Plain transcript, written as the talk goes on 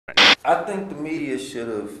I think the media should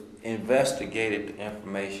have investigated the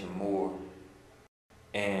information more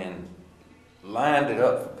and lined it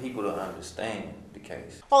up for people to understand the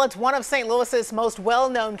case. Well, it's one of St. Louis's most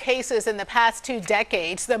well-known cases in the past 2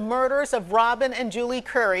 decades, the murders of Robin and Julie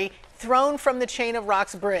Curry, thrown from the Chain of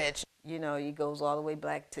Rocks bridge. You know, it goes all the way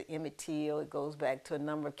back to Emmett Till. It goes back to a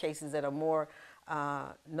number of cases that are more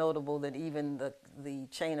notable than even the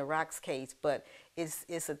Chain of Rocks case. But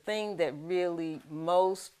it's a thing that really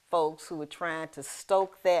most folks who are trying to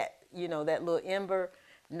stoke that, you know, that little ember,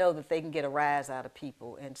 know that they can get a rise out of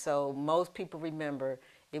people. And so most people remember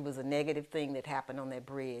it was a negative thing that happened on that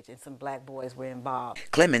bridge, and some black boys were involved.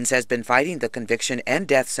 Clemens has been fighting the conviction and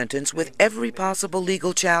death sentence with every possible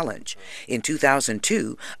legal challenge. In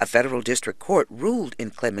 2002, a federal district court ruled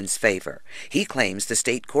in Clemens' favor. He claims the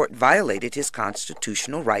state court violated his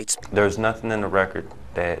constitutional rights. There's nothing in the record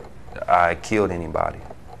that I killed anybody,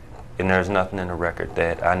 and there's nothing in the record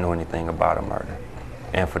that I knew anything about a murder.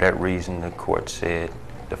 And for that reason,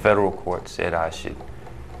 the federal court said I should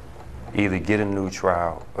either get a new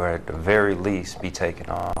trial or at the very least be taken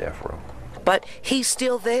on death row. But he's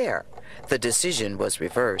still there. The decision was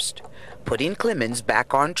reversed, putting Clemens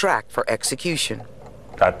back on track for execution.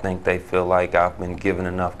 I think they feel like I've been given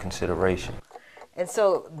enough consideration. And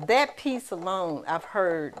so that piece alone I've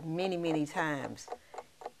heard many, many times.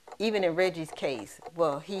 Even in Reggie's case,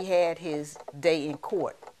 well, he had his day in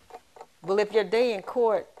court. Well, if your day in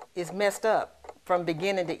court is messed up from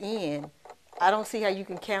beginning to end, I don't see how you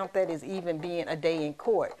can count that as even being a day in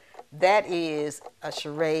court. That is a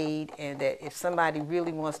charade, and that if somebody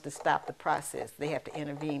really wants to stop the process, they have to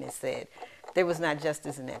intervene and said there was not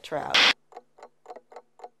justice in that trial.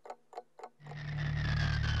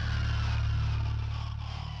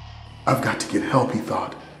 I've got to get help, he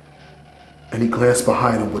thought. And he glanced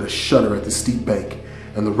behind him with a shudder at the steep bank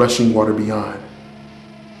and the rushing water beyond.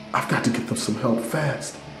 I've got to get them some help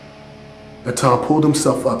fast. And Tom pulled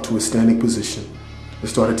himself up to a standing position and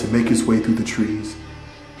started to make his way through the trees.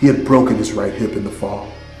 He had broken his right hip in the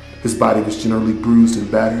fall. His body was generally bruised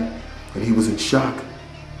and battered, and he was in shock.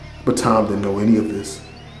 But Tom didn't know any of this.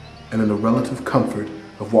 And in the relative comfort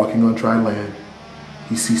of walking on dry land,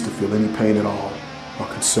 he ceased to feel any pain at all or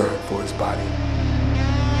concern for his body.